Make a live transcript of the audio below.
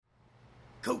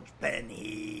Coach Ben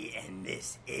here, and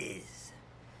this is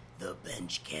the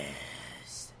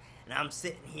Benchcast. And I'm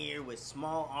sitting here with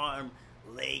Small Arm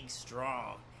Leg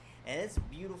Strong. And it's a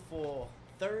beautiful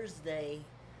Thursday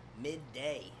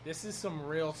midday. This is some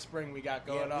real spring we got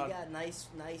going on. We got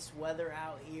nice weather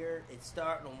out here. It's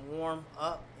starting to warm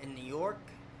up in New York.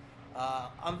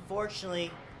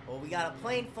 Unfortunately, we got a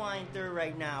plane flying through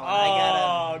right now.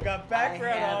 And got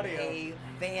background audio. I have a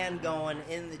fan going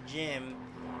in the gym.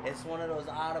 It's one of those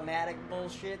automatic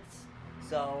bullshits.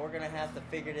 So we're going to have to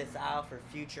figure this out for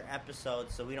future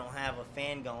episodes so we don't have a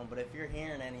fan going. But if you're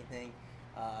hearing anything,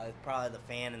 it's probably the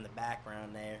fan in the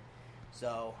background there.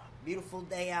 So, beautiful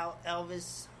day out,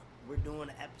 Elvis. We're doing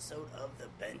an episode of the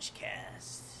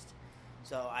Benchcast.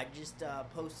 So I just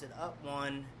posted up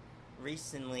one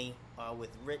recently with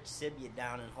Rich Sibia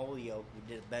down in Holyoke.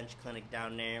 We did a bench clinic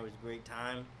down there. It was a great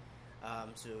time.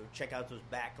 So check out those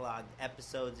backlogged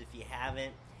episodes if you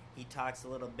haven't. He talks a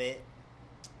little bit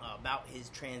about his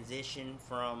transition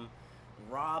from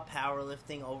raw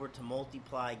powerlifting over to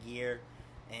multiply gear.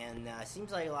 And it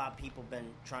seems like a lot of people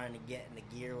been trying to get into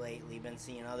gear lately. Been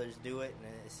seeing others do it,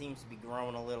 and it seems to be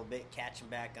growing a little bit, catching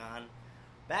back on.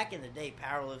 Back in the day,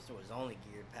 powerlifting was only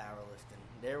geared powerlifting.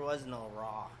 There was no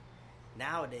raw.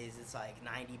 Nowadays, it's like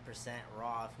 90%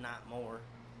 raw, if not more.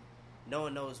 No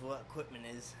one knows what equipment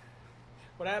is.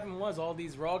 What happened was all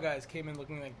these raw guys came in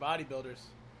looking like bodybuilders.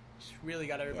 Just really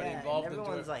got everybody involved into it.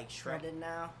 Everyone's like shredded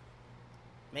now.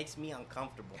 Makes me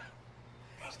uncomfortable.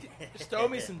 Just throw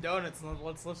me some donuts and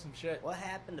let's lift some shit. What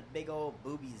happened to big old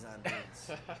boobies on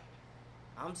dudes?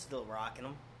 I'm still rocking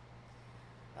them.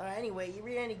 Anyway, you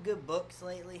read any good books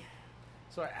lately?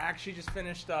 So I actually just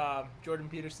finished Jordan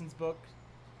Peterson's book,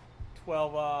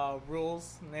 12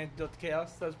 Rules and Antidote to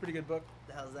Chaos. That was a pretty good book. What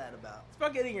the hell's that about? It's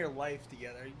about getting your life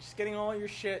together. Just getting all your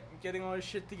shit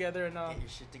together and get your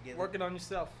shit together. Working on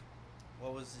yourself.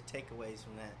 What was the takeaways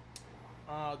from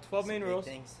that? 12 main rules.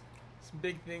 Things. Some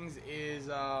big things is,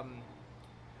 I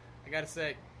gotta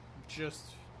say,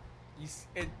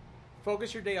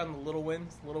 focus your day on the little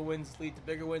wins. Little wins lead to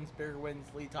bigger wins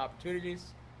lead to opportunities,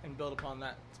 and build upon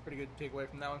that. It's a pretty good takeaway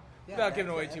from that one. Yeah, without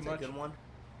giving away too much. That's a good one.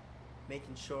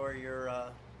 Making sure you're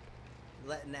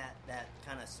letting that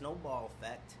kind of snowball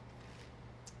effect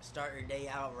start your day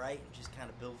out right and just kind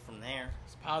of build from there.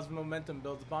 It's positive momentum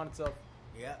builds upon itself.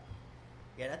 Yeah,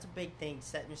 that's a big thing,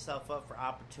 setting yourself up for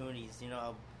opportunities.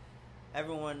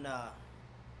 Everyone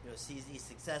sees these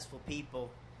successful people,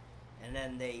 and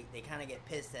then they kind of get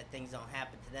pissed that things don't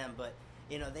happen to them. But,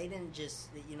 they didn't just,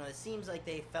 it seems like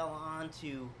they fell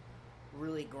onto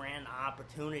really grand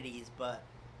opportunities, but,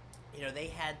 they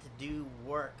had to do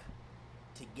work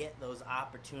to get those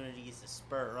opportunities to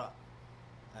spur up.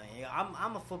 I mean,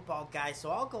 I'm a football guy, so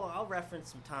I'll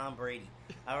reference some Tom Brady.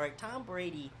 All right, Tom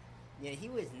Brady, he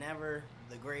was never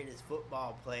the greatest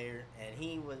football player, and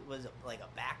he was like a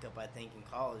backup, I think, in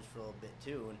college for a little bit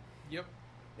too. And yep.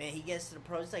 Man, he gets to the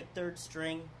pros, it's like third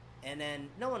string, and then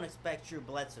no one expects Drew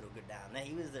Bledsoe to go down.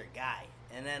 He was their guy,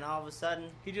 and then all of a sudden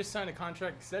he just signed a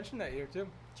contract extension that year too.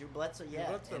 Drew Bledsoe,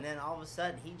 and then all of a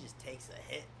sudden he just takes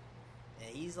a hit,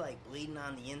 and he's like bleeding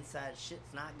on the inside.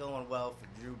 Shit's not going well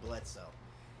for Drew Bledsoe,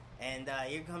 and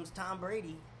here comes Tom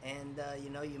Brady, and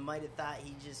you might have thought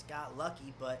he just got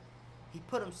lucky, but he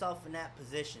put himself in that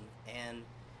position, and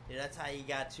that's how you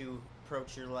got to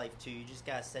approach your life too. You just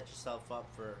got to set yourself up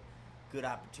for good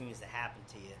opportunities to happen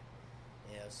to you.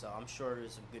 So I'm sure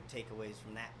there's some good takeaways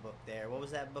from that book there. What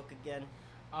was that book again?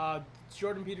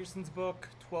 Jordan Peterson's book,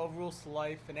 12 Rules to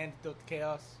Life and Antidote to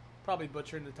Chaos. Probably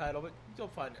butchering the title, but you'll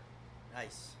find it.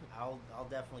 Nice. I'll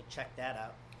definitely check that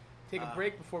out. Take a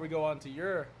break before we go on to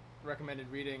your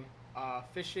recommended reading.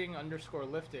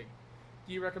 Fishing_lifting.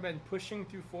 Do you recommend pushing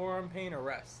through forearm pain or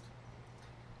rest?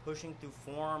 Pushing through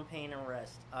forearm pain and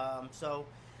rest. So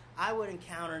I would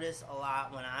encounter this a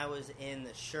lot when I was in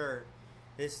the shirt.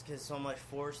 This because so much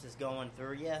force is going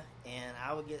through you, and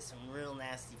I would get some real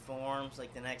nasty forearms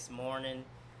like the next morning.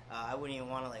 I wouldn't even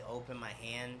want to open my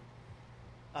hand.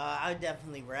 I would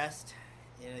definitely rest.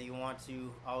 You want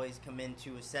to always come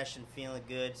into a session feeling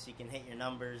good so you can hit your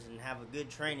numbers and have a good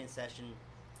training session.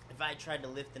 If I tried to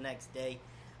lift the next day,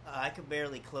 I could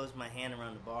barely close my hand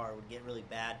around the bar. It would get really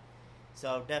bad.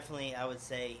 So definitely I would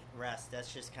say rest. That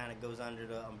just kind of goes under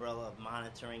the umbrella of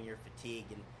monitoring your fatigue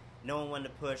and knowing when to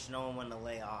push, knowing when to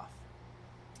lay off.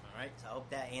 All right, so I hope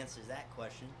that answers that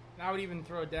question. And I would even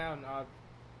throw it down,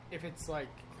 if it's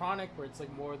chronic, where it's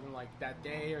more than that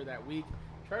day or that week,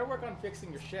 try to work on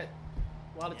fixing your shit.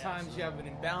 A lot of times you have an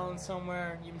imbalance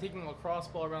somewhere. Even taking a lacrosse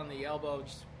ball around the elbow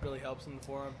just really helps in the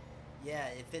forearm. Yeah,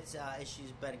 if it's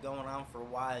issues been going on for a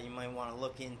while, you might want to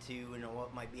look into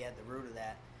what might be at the root of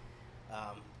that.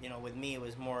 With me, it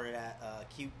was more that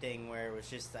cute thing where it was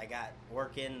just I got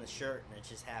work in the shirt, and it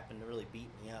just happened to really beat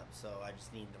me up, so I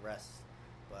just need the rest.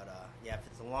 But, if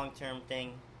it's a long-term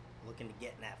thing, looking to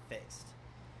getting that fixed.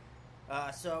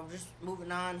 So just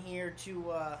moving on here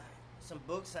to some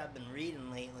books I've been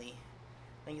reading lately.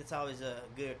 I think it's always a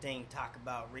good thing to talk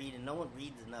about reading. No one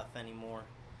reads enough anymore.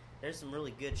 There's some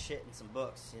really good shit in some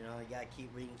books. You got to keep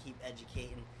reading, keep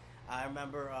educating. I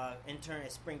remember intern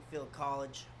at Springfield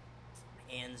College,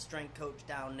 and the strength coach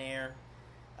down there,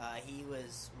 he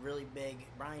was really big.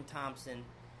 Brian Thompson,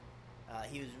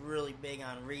 he was really big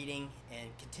on reading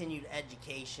and continued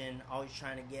education, always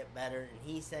trying to get better. And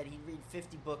he said he'd read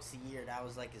 50 books a year. That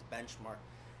was like his benchmark.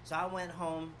 So I went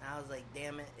home, and I was like,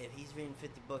 damn it, if he's reading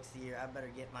 50 books a year, I better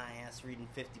get my ass reading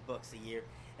 50 books a year.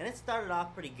 And it started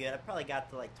off pretty good. I probably got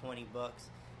to like 20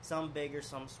 books, some bigger,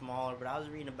 some smaller, but I was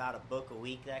reading about a book a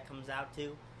week that comes out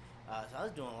to. So I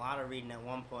was doing a lot of reading at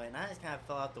one point, and I just kind of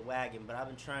fell out the wagon, but I've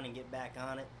been trying to get back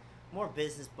on it. More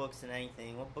business books than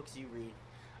anything. What books do you read?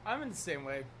 I'm in the same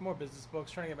way. More business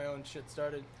books, trying to get my own shit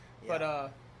started. Yeah.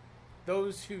 But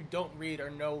those who don't read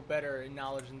are no better in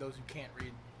knowledge than those who can't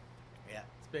read. Yeah,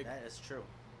 it's big. That is true.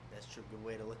 That's true. Good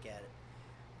way to look at it.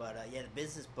 But the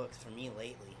business books for me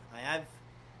lately.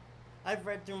 I've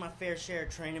read through my fair share of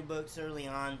training books early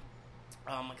on.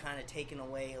 I'm kind of taken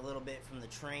away a little bit from the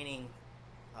training,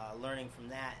 learning from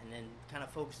that, and then kind of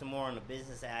focusing more on the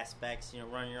business aspects.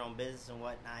 Run your own business and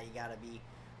whatnot. You got to be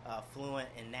fluent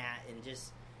in that, and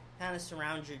just kind of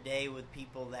surround your day with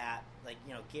people that, like,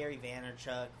 Gary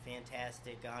Vaynerchuk,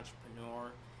 fantastic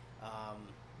entrepreneur.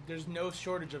 There's no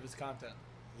shortage of his content.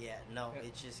 Yeah, no,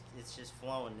 yeah. It's just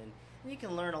flowing, and you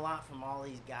can learn a lot from all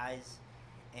these guys,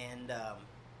 and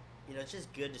it's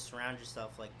just good to surround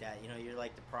yourself like that. You're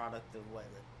like the product of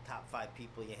the top 5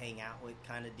 people you hang out with,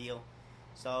 kind of deal.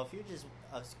 So if you're just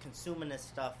consuming this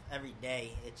stuff every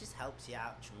day, it just helps you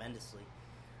out tremendously.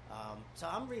 So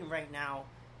I'm reading right now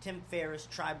Tim Ferriss'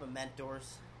 Tribe of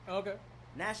Mentors. Okay.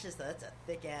 And that's a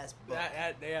thick ass book.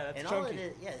 That's and chunky. All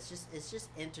it is, it's just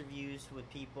interviews with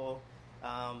people,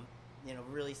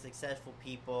 really successful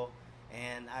people,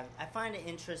 and I find it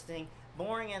interesting,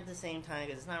 boring at the same time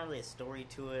because it's not really a story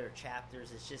to it or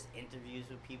chapters. It's just interviews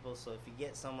with people. So if you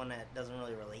get someone that doesn't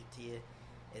really relate to you,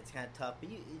 it's kind of tough. But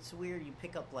it's weird. You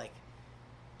pick up like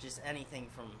just anything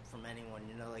from anyone.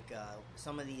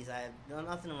 Some of these I have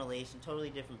nothing in relation, totally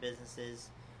different businesses.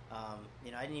 I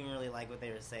didn't even really like what they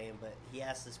were saying, but he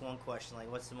asked this one question,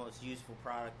 like, what's the most useful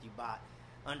product you bought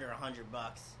under $100?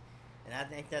 And I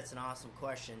think that's an awesome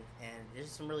question, and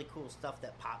there's some really cool stuff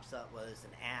that pops up, whether it's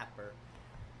an app or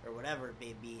whatever it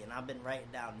may be, and I've been writing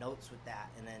down notes with that,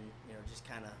 and then, just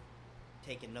kind of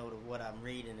taking note of what I'm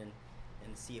reading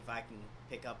and see if I can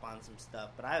pick up on some stuff.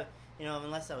 But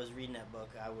unless I was reading that book,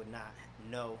 I would not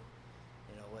know,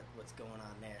 what's going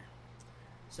on there.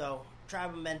 So, Tribe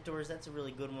of Mentors, that's a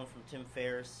really good one from Tim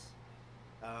Ferriss.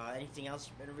 Anything else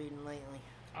you've been reading lately?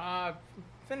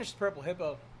 Finished Purple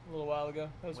Hippo a little while ago.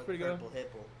 That was pretty good. Purple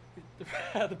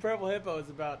Hippo? The Purple Hippo is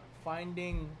about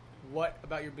finding what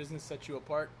about your business sets you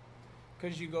apart.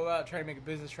 Because you go out, try to make a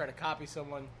business, try to copy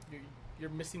someone, you're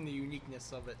missing the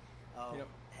uniqueness of it. Oh,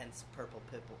 hence Purple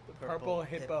Hippo. Purple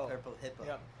Hippo. Purple Hippo.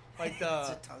 Yeah. Like the... It's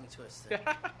a tongue twister.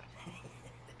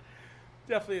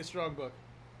 Definitely a strong book.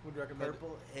 Would recommend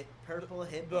Purple Hippo.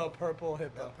 The Purple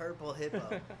Hippo. The Purple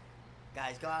Hippo.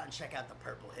 Guys, go out and check out the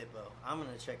Purple Hippo. I'm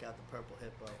going to check out the Purple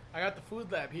Hippo. I got the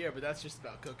Food Lab here, but that's just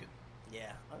about cooking.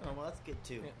 Yeah. Well, that's good,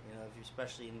 too. Yeah. If you're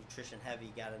especially nutrition heavy,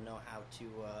 you got to know how to,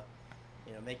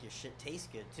 make your shit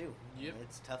taste good, too. Yep.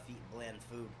 It's tough eating bland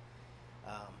food.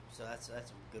 So that's a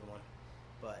good one.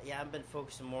 But, yeah, I've been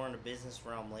focusing more on the business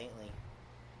realm lately.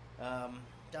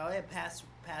 Past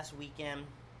weekend...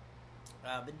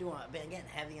 been getting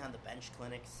heavy on the bench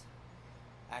clinics.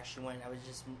 Actually, I was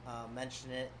just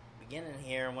mentioning it beginning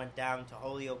here, went down to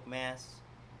Holyoke, Mass.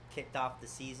 Kicked off the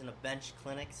season of bench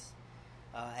clinics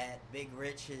at Big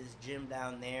Rich's gym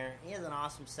down there. He has an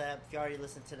awesome setup. If you already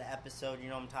listened to the episode, you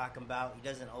know what I'm talking about. He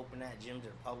doesn't open that gym to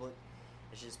the public.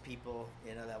 It's just people,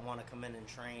 that want to come in and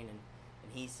train, and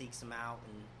he seeks them out,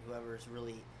 and whoever's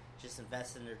really just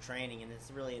invested in their training, and it's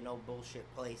really a no bullshit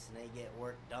place, and they get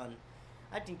work done.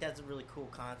 I think that's a really cool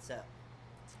concept,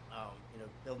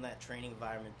 building that training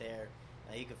environment there.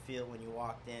 You could feel it when you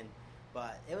walked in.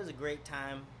 But it was a great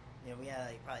time. We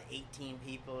had probably 18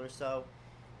 people or so.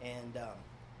 And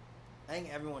I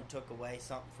think everyone took away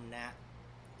something from that.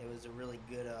 It was a really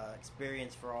good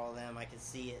experience for all of them. I could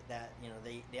see it that,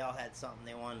 they all had something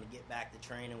they wanted to get back to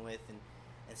training with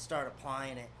and start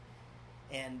applying it.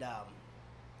 And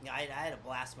I had a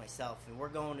blast myself. And we're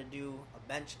going to do a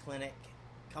bench clinic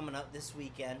coming up this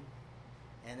weekend.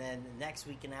 And then the next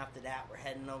weekend after that, we're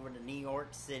heading over to New York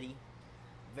City.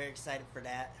 Very excited for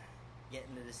that.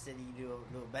 Getting to the city, do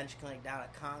a bench clinic down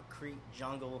at Concrete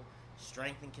Jungle,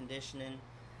 strength and conditioning.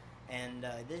 And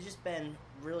they've just been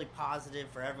really positive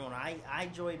for everyone. I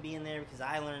enjoy being there because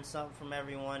I learn something from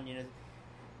everyone. You know,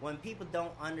 when people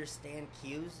don't understand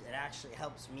cues, it actually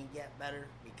helps me get better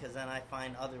because then I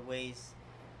find other ways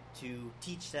to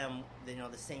teach them, you know,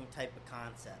 the same type of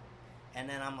concept. And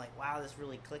then I'm like, wow, this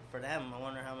really clicked for them. I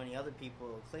wonder how many other people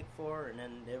will click for. And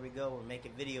then there we go, we're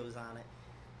making videos on it.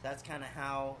 So that's kind of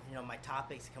how, you know, my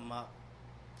topics come up.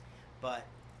 But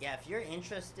yeah, if you're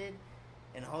interested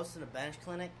in hosting a bench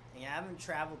clinic, and you haven't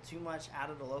traveled too much out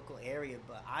of the local area,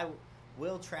 but I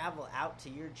will travel out to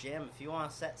your gym if you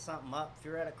want to set something up. If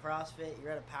you're at a CrossFit,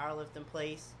 you're at a powerlifting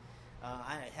place,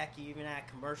 heck, you even at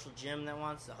a commercial gym that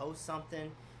wants to host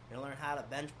something, you learn how to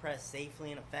bench press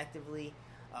safely and effectively,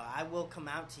 I will come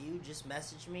out to you. Just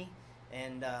message me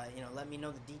and you know, let me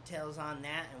know the details on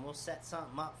that, and we'll set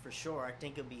something up for sure. I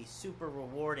think it'll be super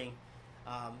rewarding.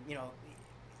 You know,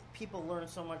 people learn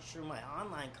so much through my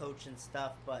online coaching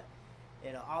stuff, but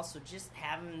you know, also just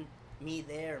having me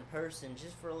there in person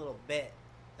just for a little bit,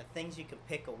 the things you can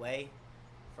pick away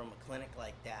from a clinic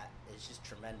like that is just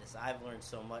tremendous. I've learned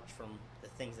so much from the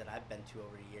things that I've been to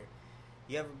over the year.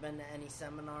 You ever been to any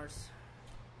seminars?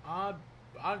 I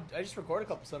just record a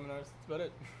couple seminars. That's about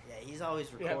it. Yeah, he's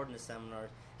always recording the seminars.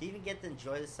 Do you even get to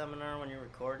enjoy the seminar when you're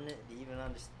recording it? Do you even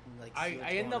understand? Like,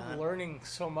 I end up learning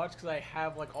so much because I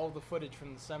have like all the footage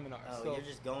from the seminar. Oh, so you're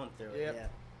just going through it. Yeah.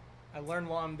 I learn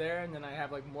while I'm there, and then I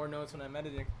have like more notes when I'm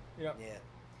editing. Yeah.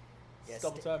 Yes.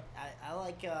 Double time. I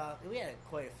like. We had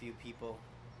quite a few people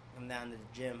come down to the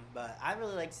gym, but I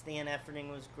really like Stan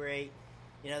Efferding. Was great.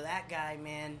 You know, that guy,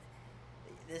 man.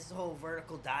 This whole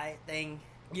vertical diet thing.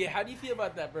 Yeah, how do you feel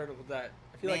about that vertical diet?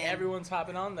 I feel like everyone's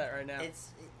hopping on that right now.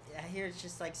 I hear it's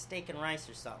just like steak and rice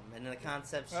or something, and the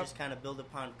concepts just kind of build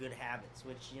upon good habits,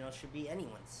 which, you know, should be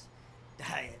anyone's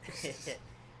diet.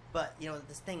 But, you know,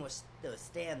 this thing with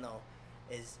Stan, though,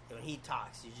 is when he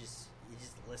talks, you just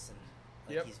listen.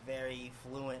 Like, he's very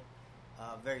fluent,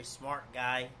 very smart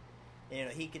guy. You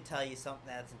know, he could tell you something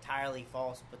that's entirely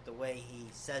false, but the way he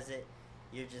says it,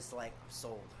 you're just like, I'm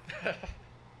sold.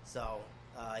 So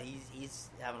he's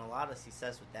having a lot of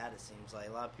success with that, it seems like.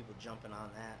 A lot of people jumping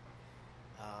on that.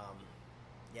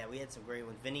 Yeah, we had some great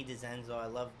ones. Vinny DiZenzo, I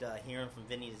loved hearing from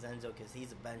Vinny DiZenzo because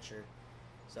he's a bencher.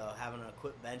 So having an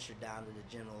equipped bencher down to the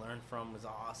gym to learn from was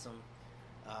awesome.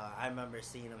 I remember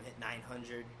seeing him hit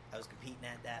 900. I was competing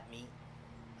at that meet,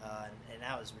 and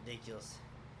that was ridiculous.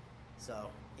 So,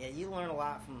 yeah, you learn a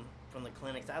lot from the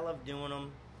clinics. I love doing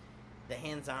them. The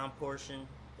hands-on portion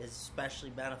is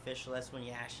especially beneficial. That's when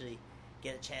you actually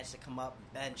get a chance to come up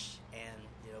and bench, and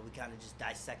you know, we kind of just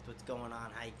dissect what's going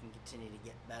on, how you can continue to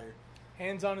get better.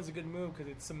 Hands-on is a good move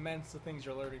because it cements the things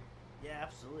you're learning. Yeah,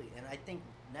 absolutely. And I think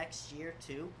next year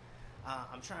too,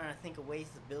 I'm trying to think of ways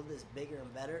to build this bigger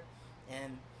and better,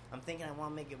 and I'm thinking I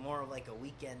want to make it more of like a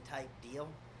weekend type deal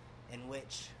in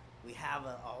which we have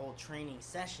a whole training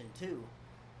session too.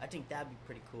 I think that'd be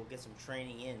pretty cool. Get some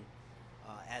training in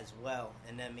as well,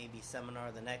 and then maybe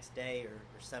seminar the next day or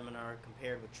seminar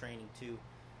compared with training too.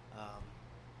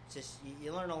 Just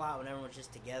you learn a lot when everyone's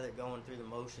just together going through the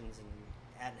motions and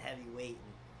adding heavy weight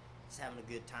and just having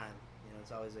a good time. You know,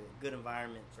 it's always a good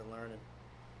environment for learning.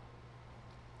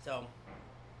 So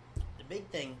the big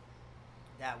thing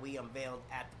that we unveiled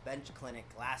at the bench clinic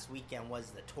last weekend was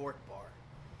the Tork Bar.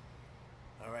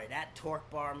 All right, that Tork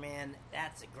Bar, man,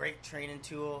 that's a great training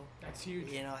tool. That's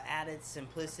huge. You know, added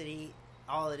simplicity.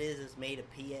 All it is made of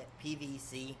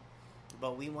PVC,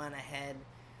 but we went ahead.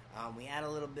 We add a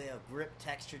little bit of grip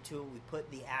texture to it. We put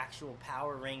the actual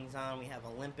power rings on. We have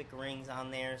Olympic rings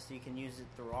on there, so you can use it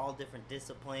through all different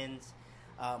disciplines.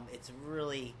 It's a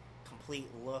really complete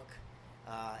look,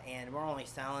 and we're only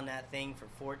selling that thing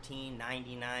for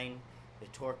 $14.99. The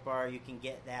Tork Bar, you can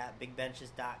get that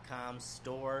bigbenches.com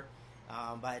store.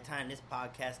 By the time this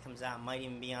podcast comes out, it might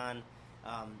even be on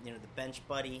you know, the Bench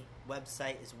Buddy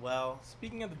website as well.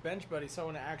 Speaking of the Bench Buddy,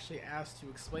 someone actually asked to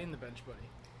explain the Bench Buddy.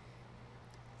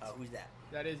 Who's that?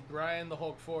 That is Brian the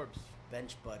Hulk Forbes.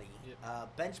 Bench Buddy.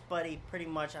 Yep. Bench Buddy, pretty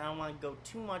much, I don't want to go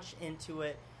too much into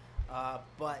it,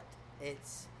 but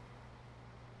it's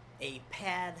a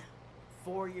pad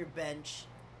for your bench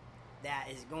that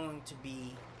is going to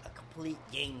be a complete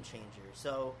game changer.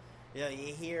 So, you know,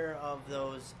 you hear of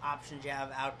those options you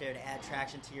have out there to add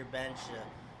traction to your bench,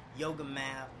 yoga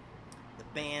mat, the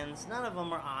bands. None of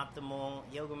them are optimal.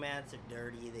 Yoga mats are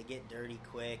dirty. They get dirty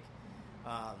quick.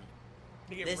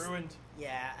 You get ruined.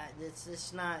 Yeah,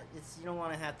 it's not. You don't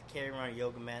want to have to carry around a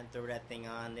yoga mat and throw that thing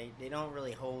on. They don't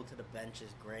really hold to the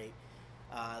benches great.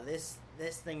 This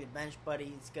thing, the Bench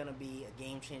Buddy, it's gonna be a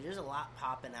game changer. There's a lot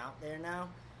popping out there now,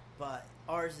 but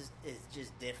ours is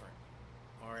just different.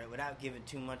 All right, without giving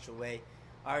too much away,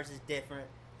 ours is different.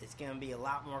 It's gonna be a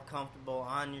lot more comfortable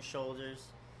on your shoulders.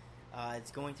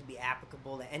 It's going to be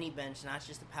applicable to any bench, not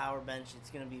just a power bench. It's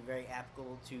going to be very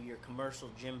applicable to your commercial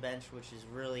gym bench, which is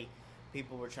really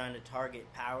people were trying to target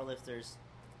powerlifters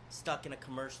stuck in a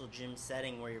commercial gym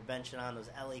setting where you're benching on those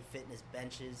LA Fitness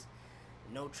benches,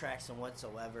 no traction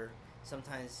whatsoever.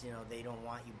 Sometimes, they don't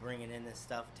want you bringing in this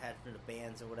stuff attached to the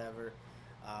bands or whatever.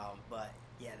 But,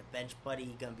 yeah, the Bench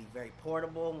Buddy going to be very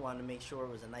portable. Wanted to make sure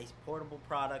it was a nice portable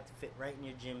product to fit right in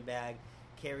your gym bag,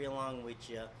 carry along with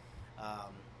you.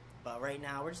 But right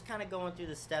now, we're just kind of going through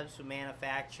the steps with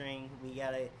manufacturing. We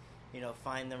got to,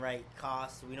 find the right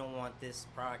cost. We don't want this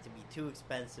product to be too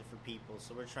expensive for people.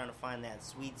 So we're trying to find that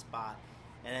sweet spot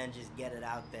and then just get it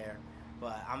out there.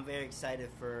 But I'm very excited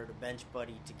for the Bench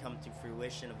Buddy to come to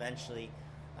fruition eventually.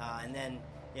 And then,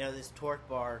 this Tork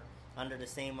Bar under the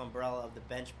same umbrella of the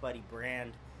Bench Buddy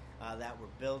brand that we're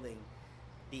building.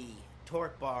 The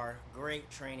Tork Bar, great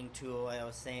training tool. I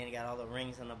was saying, you got all the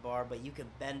rings on the bar, but you can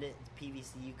bend it. It's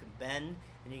PVC, you can bend,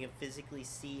 and you can physically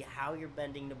see how you're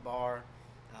bending the bar.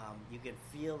 You can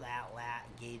feel that lat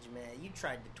engagement. You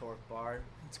tried the Tork Bar.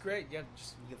 It's great. Yeah,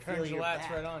 just you can turns feel your your lats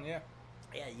back. right on. Yeah.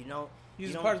 Yeah,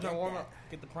 Use it part of my warm up.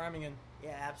 Get the priming in.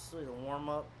 Yeah, absolutely. The warm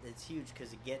up, it's huge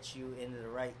because it gets you into the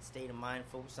right state of mind.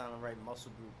 Focus on the right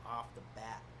muscle group off the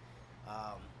bat.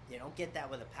 You don't get that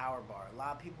with a power bar. A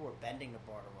lot of people were bending the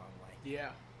bar the wrong way. Yeah.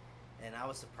 And I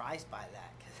was surprised by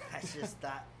that because I just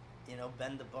thought,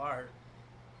 bend the bar.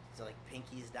 It's like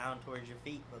pinkies down towards your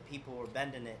feet, but people were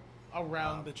bending it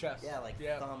around the chest. Yeah, like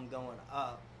thumb going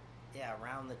up. Yeah,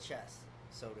 around the chest,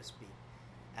 so to speak.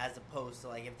 As opposed to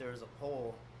like if there was a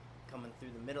pole coming through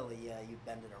the middle of you, you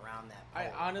bend it around that pole.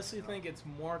 I honestly think it's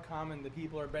more common that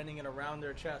people are bending it around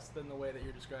their chest than the way that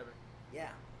you're describing. Yeah.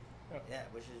 Yeah,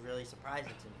 which is really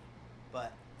surprising to me.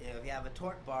 But if you have a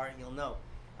Tork Bar, you'll know.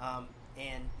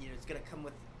 And it's going to come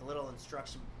with a little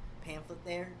instruction pamphlet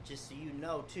there, just so you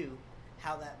know too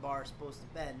how that bar is supposed to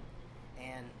bend.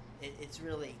 And it's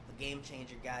really a game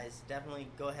changer, guys. Definitely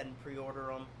go ahead and pre-order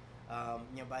them.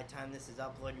 By the time this is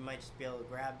uploaded, you might just be able to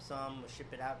grab some. We'll ship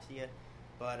it out to you.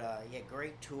 But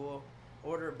great tool.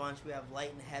 Order a bunch. We have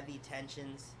light and heavy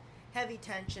tensions. Heavy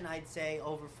tension, I'd say,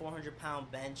 over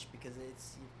 400-pound bench because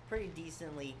it's pretty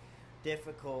decently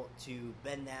difficult to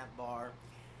bend that bar.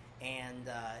 And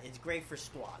it's great for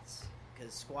squats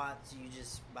because squats, you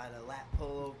just, by the lat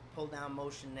pull down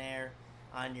motion there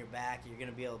on your back, you're going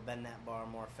to be able to bend that bar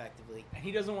more effectively. And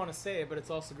he doesn't want to say it, but it's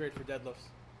also great for deadlifts.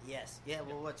 Yes. Yeah,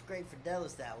 well, what's great for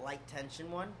deadlifts, that light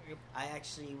tension one. Yep. I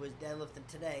actually was deadlifting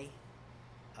today.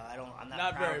 I'm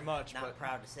not proud, very much. Not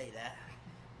proud to say that.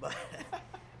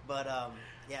 But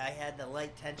I had the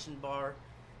light tension bar,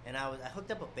 and I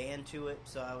hooked up a band to it,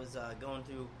 so I was going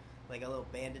through like a little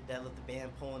banded deadlift, the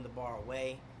band pulling the bar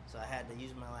away, so I had to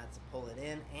use my lats to pull it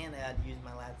in, and I had to use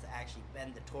my lats to actually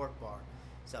bend the Tork Bar.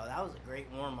 So that was a great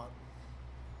warm-up.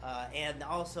 And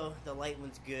also, the light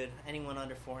one's good. Anyone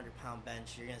under 400-pound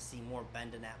bench, you're going to see more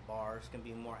bend in that bar. It's going to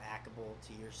be more applicable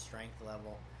to your strength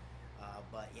level.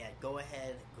 But yeah, go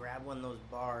ahead, grab one of those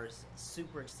bars.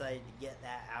 Super excited to get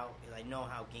that out because I know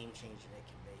how game-changing it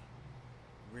can be.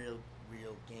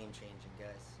 Real game-changing,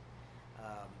 guys.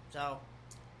 So,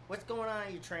 what's going on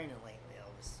in your training lately,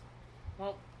 Elvis?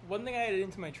 Well, one thing I added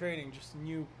into my training, just a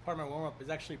new part of my warm-up, is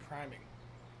actually priming.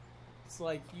 It's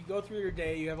like you go through your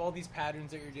day, you have all these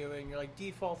patterns that you're doing, you're like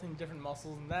defaulting different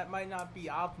muscles, and that might not be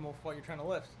optimal for what you're trying to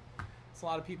lift. So a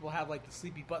lot of people have like the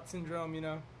sleepy butt syndrome,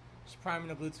 just priming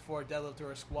the glutes before a deadlift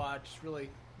or a squat just really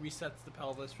resets the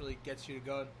pelvis, really gets you to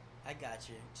go. I got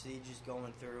you. So you're just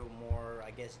going through more,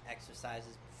 I guess,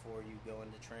 exercises before you go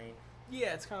into train?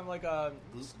 Yeah, it's kind of like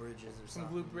glute bridges or some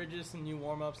something. Glute bridges, some new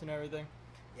warm-ups and everything.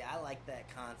 Yeah, I like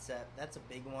that concept. That's a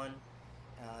big one.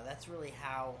 That's really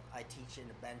how I teach in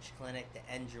the bench clinic, to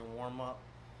end your warm-up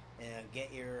and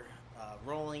get your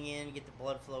rolling in, get the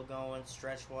blood flow going,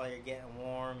 stretch while you're getting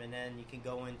warm, and then you can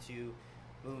go into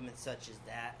movements such as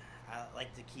that. I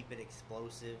like to keep it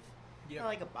explosive,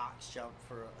 like a box jump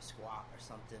for a squat or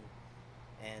something.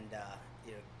 And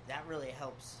that really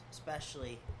helps,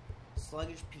 especially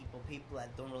sluggish people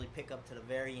that don't really pick up to the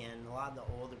very end. A lot of the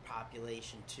older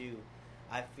population too,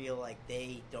 I feel like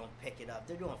they don't pick it up.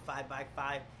 They're doing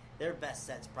 5x5. Their best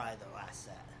set's probably their last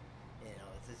set.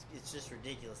 It's just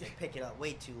ridiculous. They pick it up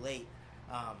way too late.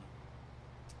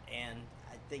 And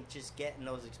I think just getting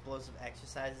those explosive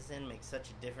exercises in makes such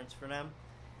a difference for them.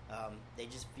 They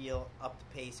just feel up the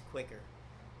pace quicker.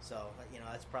 So,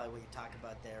 that's probably what you talk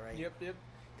about there, right? Yep.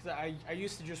 Because I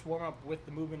used to just warm up with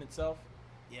the movement itself.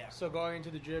 Yeah. So going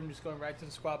into the gym, just going right to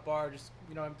the squat bar, just,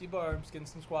 empty bar, just getting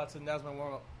some squats, and that was my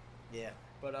warm up. Yeah.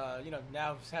 But,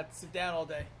 now just have to sit down all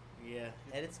day. Yeah.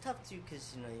 And it's tough, too,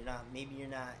 because, you're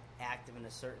not active in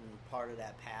a certain part of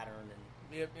that pattern. And,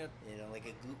 Yep. like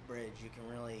a glute bridge, you can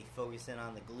really focus in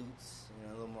on the glutes,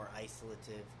 a little more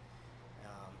isolative.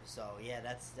 So, yeah,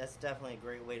 that's definitely a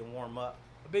great way to warm up.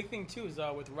 A big thing, too, is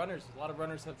with runners. A lot of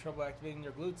runners have trouble activating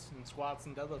their glutes and squats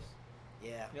and deadlifts.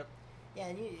 Yeah. Yep. Yeah,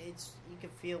 and you can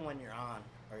feel when you're on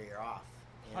or you're off.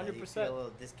 100%. You feel a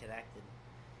little disconnected.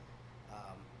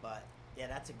 But, yeah,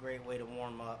 that's a great way to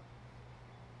warm up.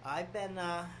 I've been,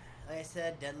 like I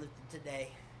said, deadlifted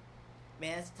today.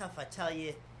 Man, it's tough. I tell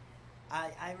you,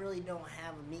 I really don't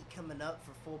have a meet coming up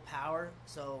for full power.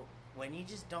 So when you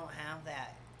just don't have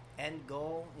that end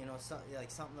goal,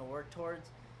 something to work towards,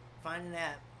 finding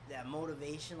that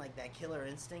motivation, like that killer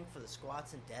instinct for the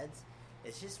squats and deads,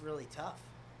 it's just really tough.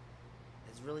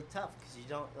 It's really tough because you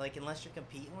don't, unless you're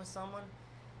competing with someone,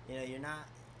 you're not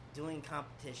doing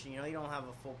competition. You don't have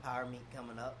a full power meet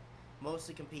coming up.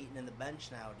 Mostly competing in the bench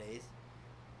nowadays.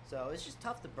 So it's just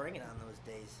tough to bring it on those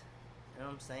days. You know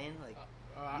what I'm saying?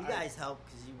 You guys help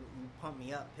because you pump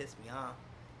me up, piss me off,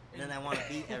 and then I want to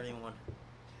beat everyone.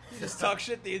 You just talk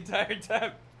shit the entire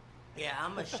time. Yeah,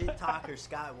 I'm a shit talker,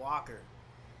 Scott Walker,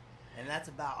 and that's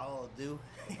about all I'll do.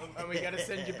 And we got to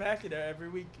send you back every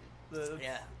week.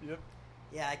 Yeah. Yep.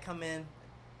 Yeah, I come in,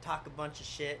 talk a bunch of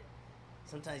shit,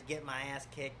 sometimes get my ass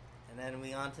kicked, and then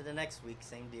we on to the next week,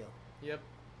 same deal. Yep.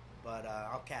 But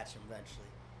I'll catch him eventually.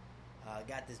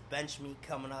 Got this bench meet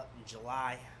coming up in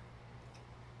July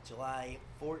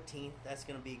 14th. That's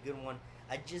going to be a good one.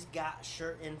 I just got a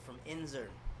shirt in from Inzer.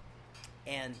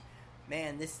 And,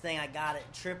 man, this thing, I got it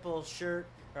triple sleeve,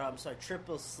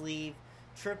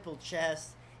 triple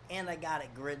chest, and I got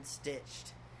it grid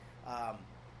stitched. I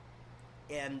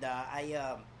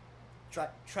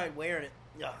tried wearing it.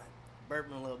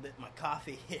 Burping a little bit in my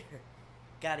coffee here.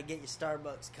 Got to get your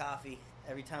Starbucks coffee.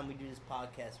 Every time we do this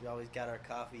podcast, we always got our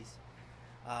coffees.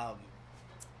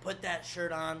 Put that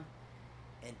shirt on,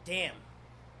 and damn,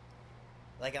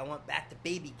 I went back to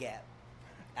Baby Gap.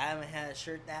 I haven't had a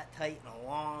shirt that tight in a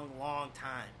long, long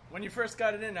time. When you first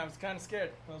got it in, I was kind of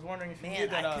scared. I was wondering if you knew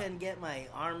that. I couldn't get my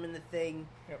arm in the thing.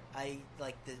 Yep.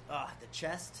 The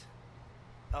chest.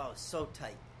 Oh, so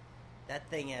tight. That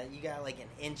thing, you got an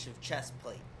inch of chest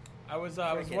plate. I was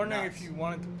wondering if you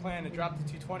wanted to plan to drop to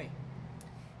 220.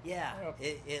 Yeah,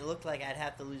 Yep. It looked like I'd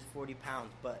have to lose 40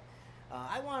 pounds, but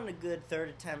I wanted a good third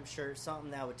attempt shirt,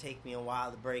 something that would take me a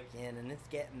while to break in, and it's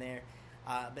getting there.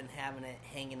 I've been having it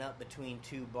hanging up between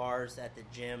two bars at the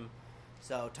gym,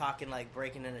 so talking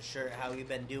breaking in a shirt, how we've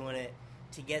been doing it.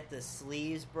 To get the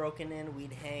sleeves broken in,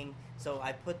 we'd hang, so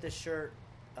I put the shirt,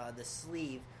 the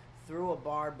sleeve, through a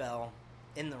barbell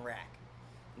in the rack.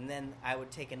 And then I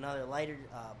would take another lighter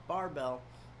barbell,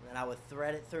 and I would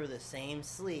thread it through the same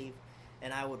sleeve,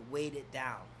 and I would weight it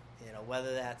down.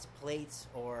 Whether that's plates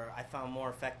or I found more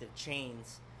effective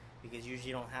chains, because usually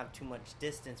you don't have too much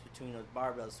distance between those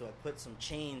barbells. So I put some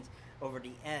chains over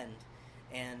the end,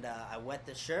 and I wet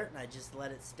the shirt, and I just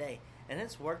let it stay. And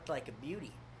it's worked like a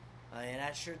beauty. And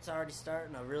that shirt's already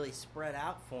starting to really spread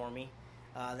out for me.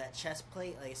 That chest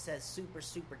plate, like I said, super,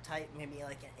 super tight, maybe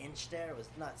an inch there. It was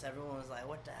nuts. Everyone was like,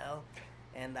 what the hell?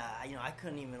 And, I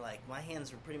couldn't even, my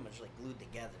hands were pretty much, glued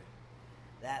together.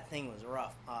 That thing was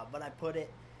rough. But I put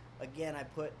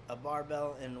a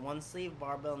barbell in one sleeve,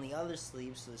 barbell in the other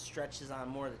sleeve, so it stretches on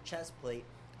more of the chest plate.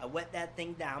 I wet that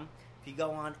thing down. If you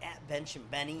go on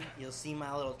 @BenchAndBenny, you'll see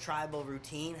my little tribal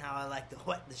routine, how I like to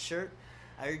wet the shirt.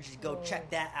 I urge you to go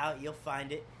check that out. You'll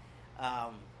find it.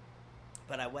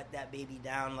 But I wet that baby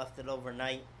down, left it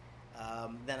overnight.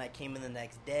 Then I came in the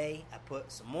next day. I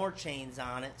put some more chains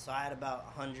on it. So I had about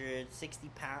 160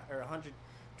 pounds or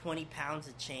 120 pounds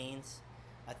of chains,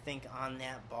 I think, on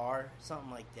that bar,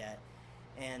 something like that.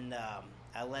 And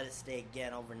I let it stay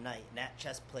again overnight. And that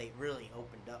chest plate really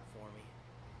opened up for me.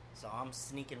 So I'm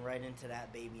sneaking right into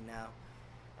that baby now.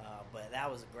 But that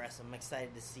was aggressive. I'm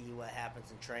excited to see what happens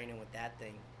in training with that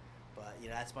thing. But,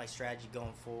 that's my strategy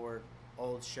going forward.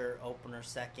 Old shirt, opener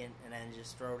second, and then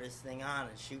just throw this thing on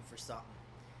and shoot for something.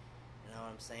 You know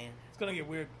what I'm saying? It's going to get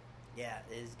weird. Yeah,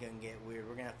 it is going to get weird.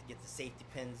 We're going to have to get the safety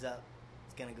pins up.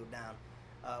 It's going to go down.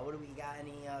 What do we got?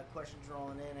 Any questions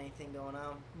rolling in? Anything going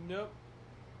on? Nope.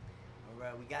 All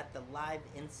right, we got the live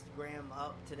Instagram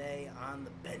up today on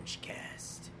the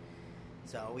Benchcast.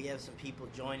 So we have some people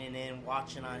joining in,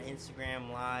 watching on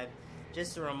Instagram Live.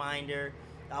 just a reminder,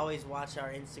 always watch our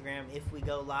Instagram. If we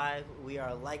go live, we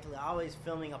are likely always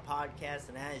filming a podcast,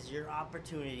 and that is your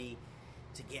opportunity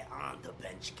to get on the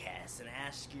Benchcast and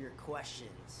ask your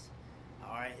questions.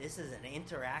 All right, this is an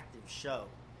interactive show.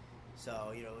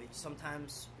 So,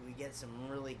 sometimes we get some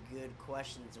really good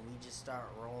questions, and we just start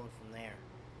rolling from there.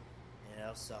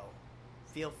 So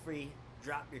feel free,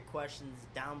 drop your questions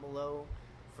down below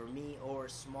for me or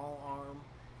Small Arm,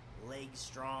 Legs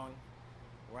Strong.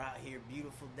 We're out here,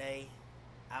 beautiful day,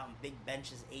 out in Big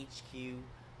Benches HQ.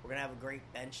 We're going to have a great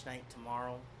bench night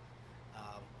tomorrow.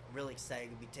 Really excited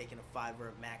to be taking a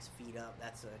 5-rep max feet up.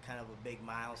 That's a kind of a big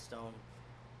milestone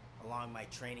along my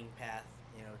training path,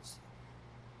 to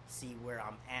see where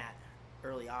I'm at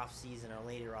early off season or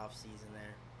later off season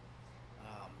there.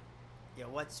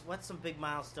 What's some big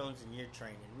milestones in your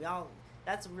training?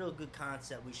 That's a real good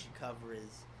concept we should cover,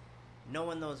 is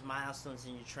knowing those milestones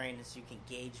in your training so you can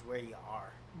gauge where you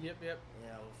are. Yep.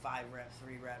 5-rep,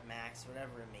 3-rep max,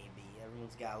 whatever it may be.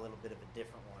 Everyone's got a little bit of a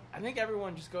different one. I think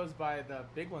everyone just goes by the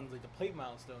big ones, like the plate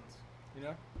milestones,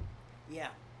 Yeah.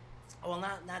 Well,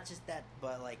 not just that,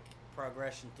 but like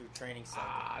progression through training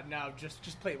cycle. No,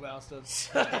 just plate milestones.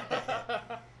 Now,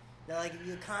 like if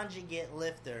you conjugate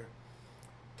lifter,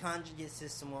 conjugate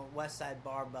system, what Westside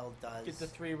Barbell does. Get the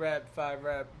 3-rep,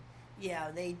 5-rep.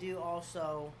 Yeah, they do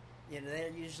also,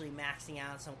 they're usually maxing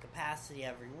out some capacity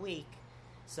every week.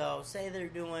 So say they're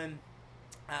doing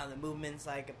the movements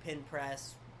like a pin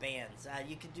press, bands.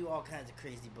 You could do all kinds of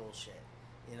crazy bullshit,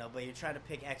 but you're trying to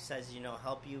pick exercises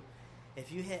help you.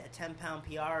 If you hit a 10-pound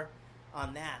PR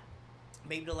on that,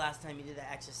 maybe the last time you did that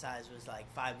exercise was like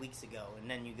 5 weeks ago, and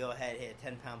then you go ahead and hit a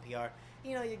 10-pound PR,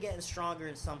 you're getting stronger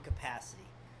in some capacity.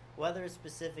 Whether it's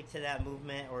specific to that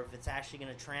movement or if it's actually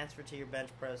going to transfer to your bench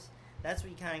press, that's what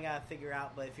you kind of got to figure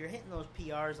out. But if you're hitting those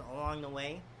PRs along the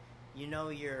way,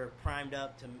 you're primed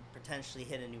up to potentially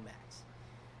hit a new max.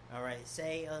 All right,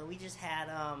 say we just had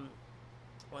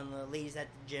one of the ladies at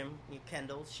the gym,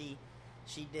 Kendall. She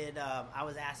did. I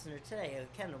was asking her today,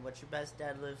 Kendall, what's your best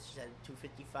deadlift? She said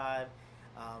 255,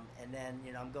 and then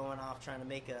I'm going off trying to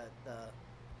make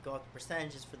go up the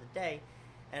percentages for the day,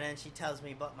 and then she tells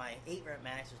me, but my 8-rep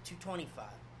max was 225.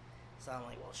 So I'm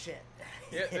like, well, shit.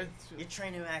 Yeah, your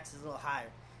training max is a little higher.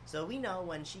 So we know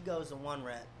when she goes to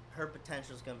 1-rep, her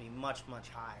potential is going to be much, much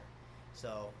higher.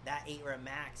 So that 8-rep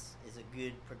max is a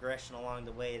good progression along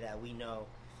the way that we know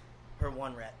her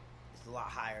 1-rep is a lot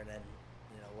higher than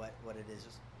what it is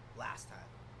last time.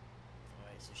 All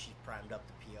right, so she's primed up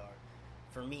the PR.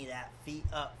 For me, that feet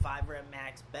up 5-rep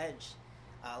max bench,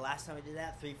 last time I did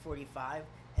that, 345.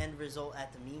 End result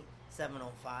at the meet,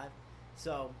 705.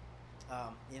 So,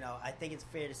 I think it's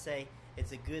fair to say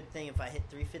it's a good thing if I hit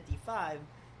 355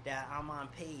 that I'm on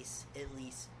pace at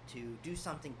least to do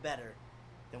something better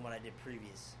than what I did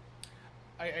previous.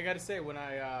 I got to say, when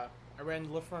I ran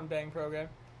the Lift Run Bang program,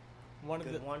 one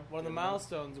of the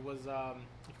milestones was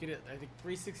if you get I think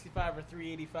 365 or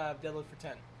 385 deadlift for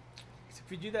 10. So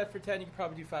if you do that for 10, you can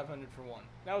probably do 500 for 1.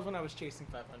 That was when I was chasing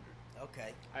 500.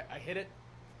 Okay. I hit it,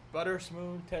 butter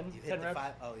smooth, 10 you hit reps.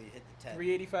 You hit the 10.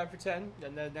 385 for 10,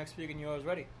 and then next week I knew I was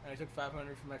ready. And I took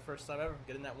 500 for my first time ever,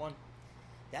 getting that 1.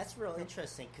 That's real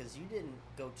interesting because you didn't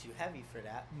go too heavy for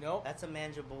that. Nope. That's a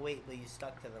manageable weight, but you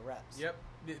stuck to the reps. Yep.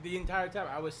 The entire time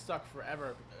I was stuck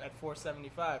forever at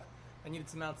 475. I needed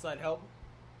some outside help.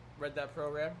 Read that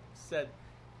program. Said,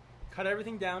 cut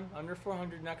everything down under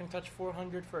 400. Not going to touch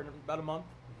 400 for about a month.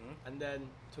 Mm-hmm. And then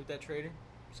took that training.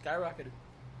 Skyrocketed.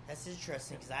 That's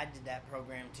interesting because I did that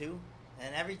program too.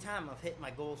 And every time I've hit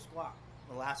my goal squat.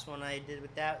 The last one I did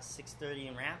with that was 630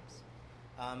 in wraps.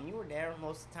 You were there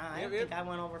most of the time. I think I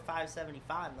went over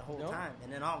 575 the whole time.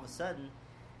 And then all of a sudden,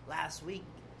 last week,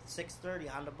 630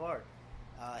 on the bar.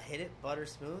 Hit it, butter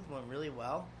smooth, went really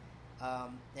well.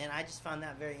 And I just found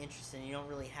that very interesting. You don't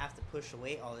really have to push a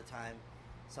weight all the time.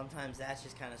 Sometimes that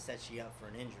just kind of sets you up for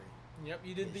an injury. Yep,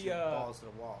 you did the balls to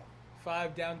the wall.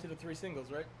 5 down to the 3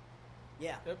 singles, right?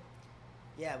 Yeah. Yep.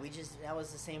 Yeah, that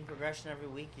was the same progression every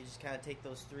week. You just kind of take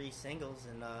those 3 singles,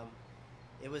 and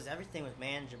everything was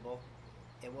manageable.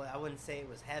 I wouldn't say it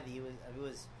was heavy. It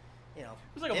was it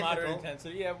was like a moderate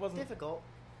intensity. Yeah, it wasn't difficult.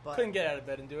 But couldn't get out of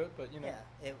bed and do it, but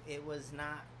Yeah, it was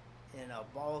not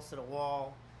balls to the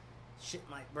wall. Shit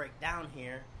might break down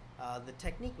here. The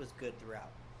technique was good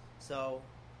throughout. So,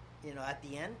 at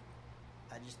the end,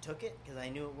 I just took it because I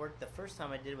knew it worked. The first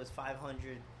time I did it was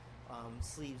 500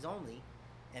 sleeves only,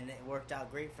 and it worked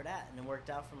out great for that. And it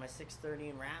worked out for my 630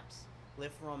 in wraps.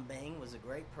 Lift Run Bang was a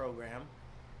great program.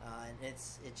 And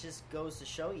it just goes to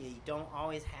show you don't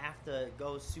always have to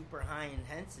go super high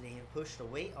intensity and push the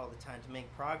weight all the time to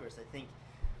make progress. I think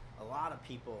a lot of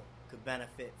people could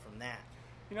benefit from that.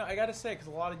 You know, I gotta say, because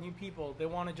a lot of new people, they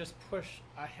want to just push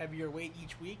a heavier weight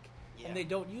each week, and they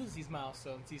don't use these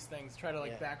milestones, these things. Try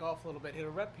to back off a little bit, hit a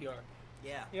rep PR.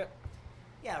 Yeah. Yep.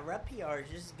 Yeah, rep PR is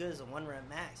just as good as a 1 rep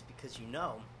max because you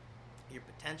know your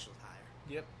potential's higher.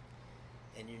 Yep.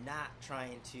 And you're not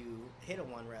trying to hit a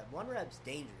 1 rep. 1 rep's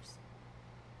dangerous.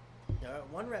 You know,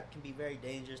 1 rep can be very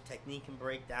dangerous. Technique can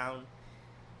break down.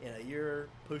 You know, you're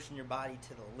pushing your body to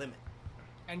the limit.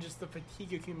 And just the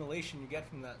fatigue accumulation you get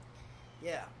from that.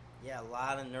 Yeah, a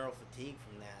lot of neural fatigue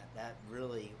from that. That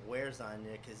really wears on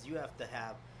you because you have to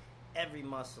have every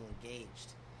muscle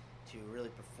engaged to really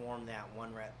perform that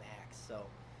 1 rep max. So,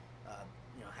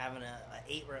 you know, having a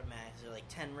 8 rep max or like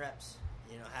 10 reps,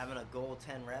 you know, having a goal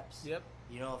 10 reps. Yep.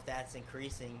 You know, if that's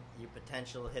increasing, your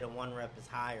potential to hit a 1 rep is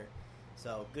higher.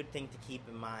 So, good thing to keep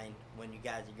in mind when you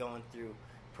guys are going through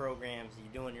programs,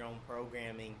 you're doing your own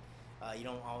programming. You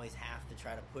don't always have to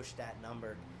try to push that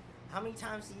number. How many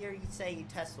times a year you say you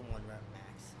test a 1 rep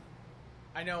max?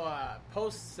 I know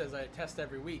Post says I test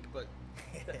every week, but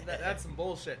that's some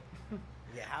bullshit.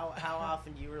 Yeah, how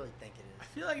often do you really think it I is?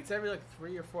 feel like it's every like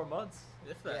 3 or 4 months,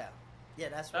 if that. Yeah,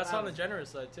 that's on the generous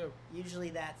side too. Usually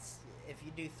that's, if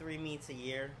you do 3 meets a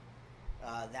year,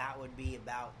 that would be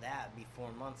about that, be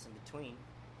 4 months in between.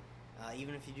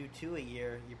 Even if you do 2 a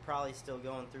year, you're probably still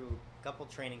going through a couple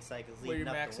training cycles leading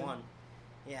up to 1.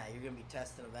 Yeah, you're going to be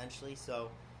testing eventually. So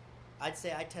I'd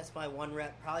say I test my 1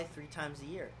 rep probably 3 times a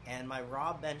year. And my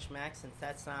raw bench max, since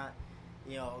that's not,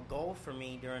 you know, a goal for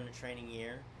me during the training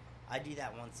year, I do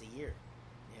that once a year.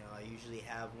 You know, I usually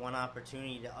have 1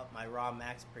 opportunity to up my raw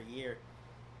max per year.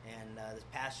 And this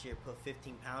past year, put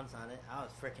 15 pounds on it. I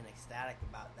was freaking ecstatic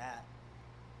about that.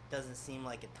 Doesn't seem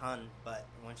like a ton, but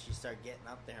once you start getting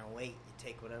up there in weight, you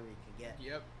take whatever you can get.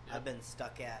 Yep. I've been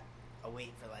stuck at a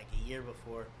weight for like a year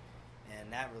before,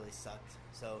 and that really sucked.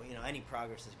 So, you know, any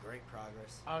progress is great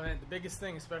progress. Oh man, the biggest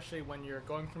thing, especially when you're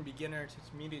going from beginner to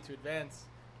intermediate to advanced,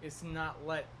 is to not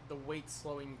let the weight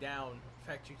slowing down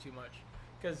affect you too much.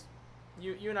 Because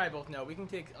you and I both know we can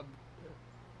take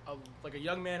a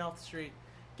young man off the street,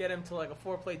 get him to like a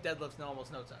 4-plate deadlift in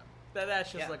almost no time.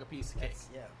 That's just like a piece of cake.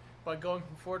 Yeah. But going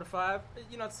from 4 to 5,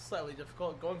 you know, it's slightly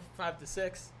difficult. Going from 5 to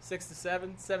 6, 6 to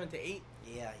 7, 7 to 8.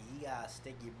 Yeah, you gotta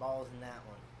stick your balls in that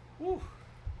one. Woo.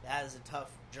 That is a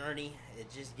tough journey. It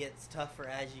just gets tougher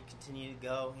as you continue to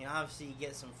go. You know, obviously you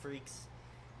get some freaks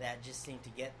that just seem to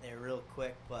get there real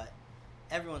quick, but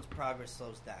everyone's progress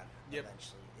slows down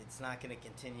eventually. It's not going to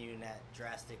continue in that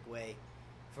drastic way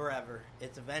forever.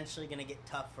 It's eventually going to get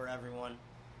tough for everyone,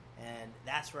 and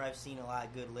that's where I've seen a lot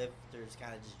of good lifters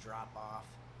kind of just drop off.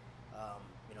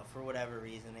 You know, for whatever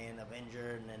reason, they end up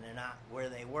injured, and then they're not where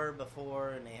they were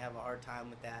before, and they have a hard time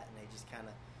with that, and they just kind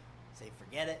of say,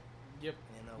 forget it. Yep.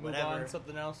 You know, move whatever, on,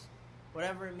 something else.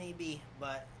 Whatever it may be,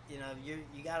 but you know,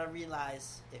 you got to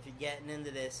realize if you're getting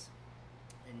into this,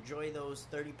 enjoy those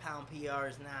 30-pound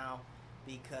PRs now,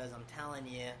 because I'm telling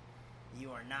you,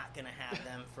 you are not going to have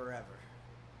them forever.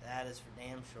 That is for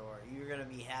damn sure. You're going to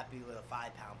be happy with a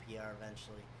 5-pound PR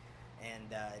eventually, and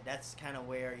that's kind of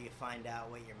where you find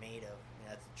out what you're made of. You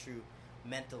know, that's a true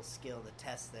mental skill to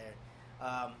test there.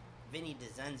 Vinny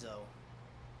DiZenzo,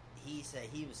 he said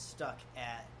he was stuck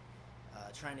at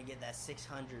trying to get that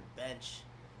 600 bench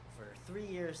for 3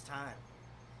 years' time.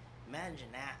 Imagine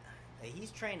that. He's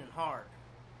training hard.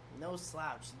 No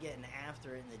slouch. He's getting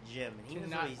after it in the gym. And he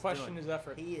knows what he's question doing. his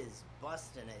effort. He is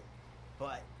busting it.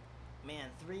 But, man,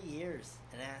 3 years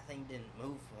and that thing didn't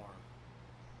move for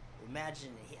him. Imagine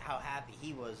how happy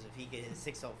he was if he could hit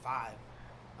 605.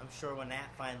 I'm sure when that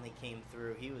finally came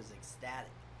through, he was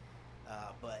ecstatic.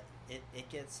 But it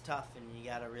gets tough, and you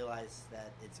got to realize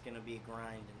that it's going to be a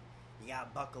grind. And you got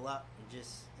to buckle up and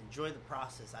just enjoy the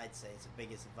process, I'd say. It's the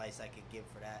biggest advice I could give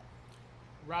for that.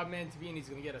 Rob Mantavini's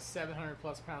going to get a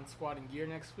 700-plus pound squat in gear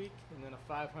next week, and then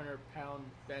a 500-pound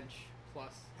bench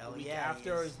plus Hell the week yeah,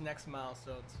 after his next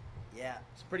milestones. Yeah.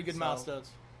 It's pretty good So, milestones.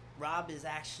 Rob is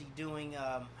actually doing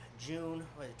June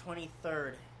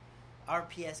 23rd,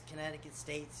 RPS Connecticut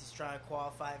States. He's trying to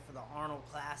qualify for the Arnold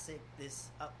Classic this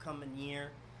upcoming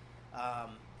year.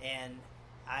 And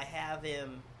I have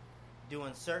him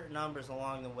doing certain numbers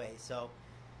along the way. So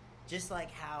just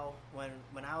like how when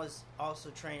I was also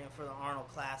training for the Arnold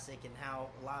Classic, and how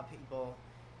a lot of people,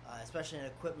 especially in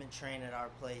equipment train at our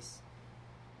place,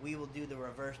 we will do the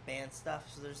reverse band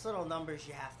stuff. So there's little numbers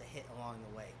you have to hit along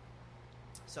the way.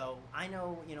 So I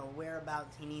know,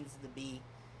 whereabouts he needs to be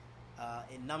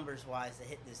in numbers-wise to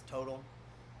hit this total.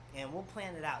 And we'll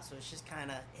plan it out. So it's just kind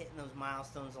of hitting those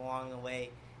milestones along the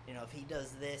way. If he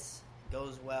does this,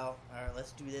 goes well, all right,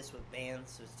 let's do this with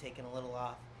bands. So it's taking a little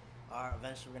off.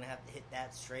 Eventually we're going to have to hit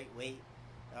that straight weight.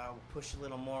 We'll push a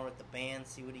little more with the band,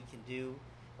 see what he can do,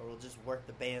 or we'll just work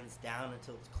the bands down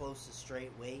until it's close to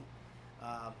straight weight.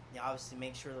 Obviously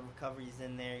make sure the recovery's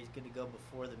in there. He's good to go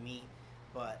before the meet,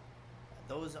 but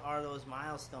those are those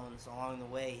milestones along the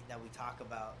way that we talk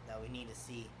about that we need to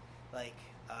see. Like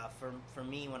for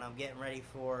me, when I'm getting ready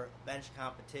for bench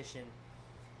competition,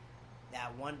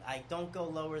 I don't go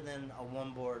lower than a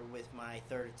one board with my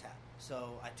third attempt.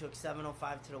 So I took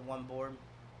 705 to the one board,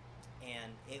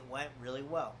 and it went really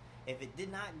well. If it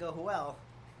did not go well,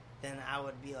 then I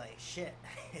would be like, shit,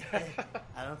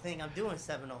 I don't think I'm doing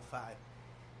 705,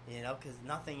 because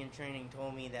nothing in training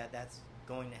told me that that's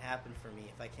going to happen for me.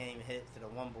 If I can't even hit it to the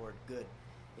one board, good.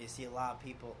 You see a lot of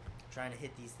people trying to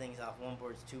hit these things off one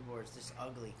boards, two boards, just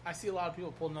ugly. I see a lot of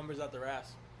people pull numbers out their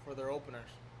ass for their openers.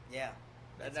 Yeah.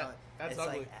 That's it's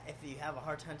ugly. Like, if you have a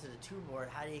hard time to the two board,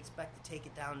 how do you expect to take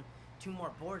it down 2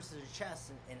 more boards to the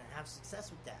chest and have success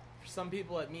with that? For some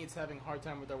people at meets having a hard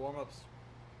time with their warm-ups.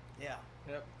 Yeah.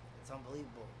 Yep. It's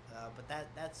unbelievable. But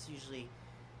that's usually,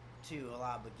 too, a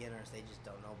lot of beginners, they just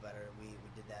don't know better. We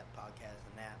did that podcast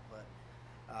and that. But,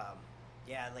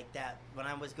 like that. When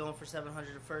I was going for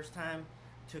 700 the first time,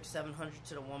 took 700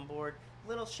 to the one board. A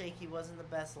little shaky, wasn't the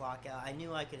best lockout. I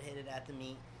knew I could hit it at the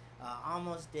meet.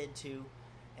 Almost did, too.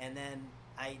 And then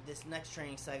this next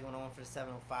training cycle, when I went for the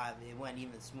 705, it went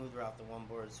even smoother off the one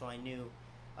board. So I knew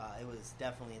it was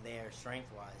definitely there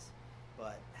strength-wise.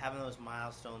 But having those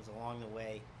milestones along the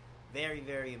way, very,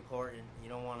 very important. You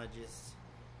don't want to just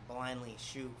blindly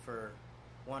shoot for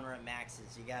 1 rep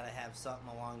maxes. You got to have something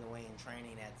along the way in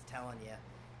training that's telling you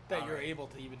that you're able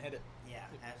to even hit it. Yeah,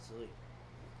 absolutely.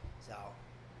 So,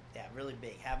 yeah, really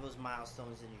big. Have those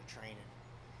milestones in your training.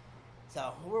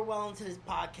 So, we're well into this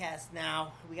podcast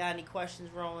now. We got any questions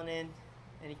rolling in?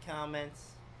 Any comments?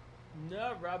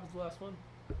 No, Rob is the last one.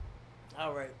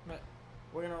 All right.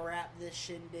 We're going to wrap this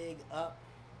shindig up.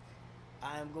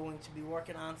 I'm going to be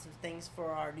working on some things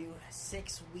for our new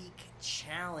 6-week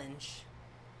challenge.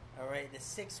 All right, the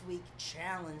 6-week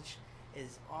challenge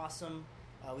is awesome.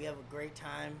 We have a great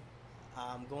time.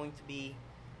 I'm going to be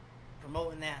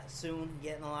promoting that soon,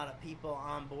 getting a lot of people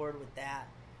on board with that.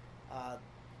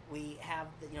 We have,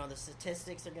 the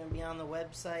statistics are going to be on the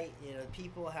website.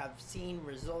 People have seen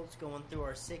results going through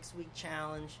our 6-week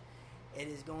challenge. It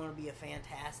is going to be a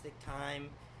fantastic time.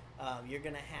 You're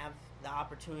going to have the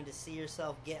opportunity to see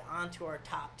yourself get onto our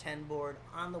top 10 board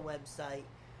on the website.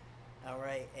 All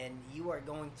right, and you are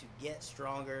going to get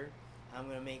stronger. I'm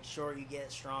going to make sure you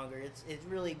get stronger. It's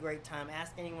really a great time.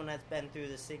 Ask anyone that's been through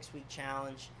the 6-week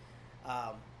challenge.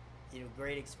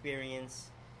 Great experience,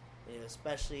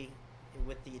 especially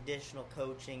with the additional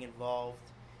coaching involved.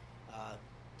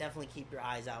 Definitely keep your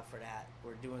eyes out for that.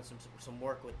 We're doing some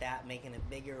work with that, making it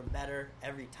bigger and better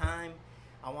every time.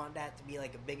 I want that to be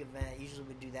like a big event. Usually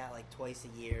we do that like twice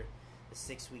a year, the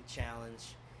 6-week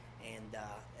challenge. And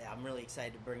I'm really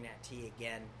excited to bring that to you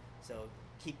again. So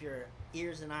keep your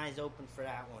ears and eyes open for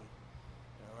that one.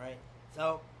 All right.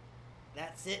 So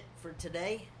that's it for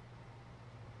today.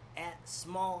 At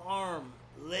Small Arm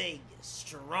Leg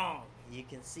Strong, you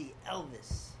can see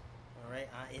Elvis, all right,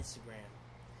 on Instagram.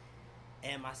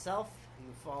 And myself, you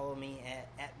can follow me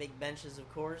at Big Benches, of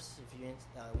course. If you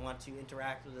want to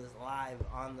interact with us live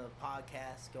on the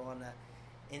podcast, go on to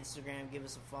Instagram, give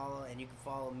us a follow, and you can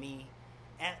follow me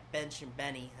at Bench and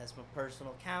Benny. That's my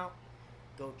personal account.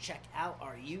 Go check out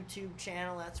our YouTube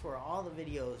channel. That's where all the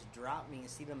videos drop. You can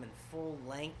see them in full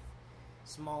length.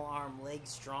 Small Arm Leg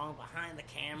Strong, behind the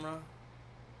camera,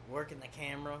 working the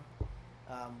camera.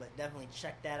 But definitely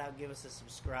check that out. Give us a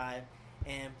subscribe.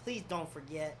 And please don't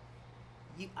forget,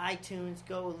 iTunes,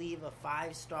 go leave a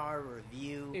 5-star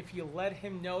review. If you let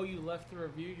him know you left the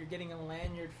review, you're getting a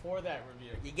lanyard for that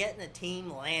review. You're getting a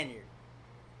team lanyard.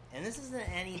 And this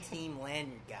isn't any team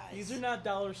lanyard, guys. These are not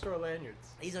dollar store lanyards.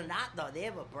 These are not, though. They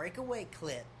have a breakaway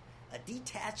clip, a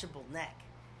detachable neck,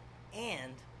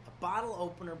 and a bottle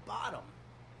opener bottom.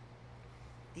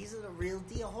 These are the real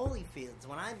deal Holyfields.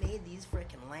 When I made these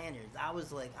freaking lanyards, I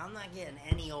was like, I'm not getting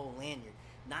any old lanyard.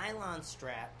 Nylon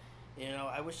strap.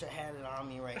 I wish I had it on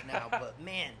me right now. But,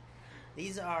 man,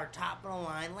 these are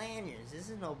top-of-the-line lanyards. This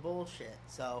is no bullshit.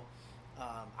 So,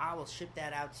 I will ship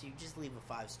that out to you. Just leave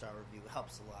a 5-star review. It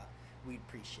helps a lot. We'd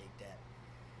appreciate that.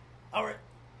 All right.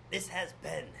 This has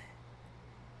been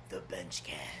the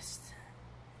Benchcast.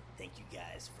 Thank you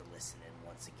guys for listening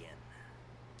once again.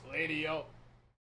 Lady-o.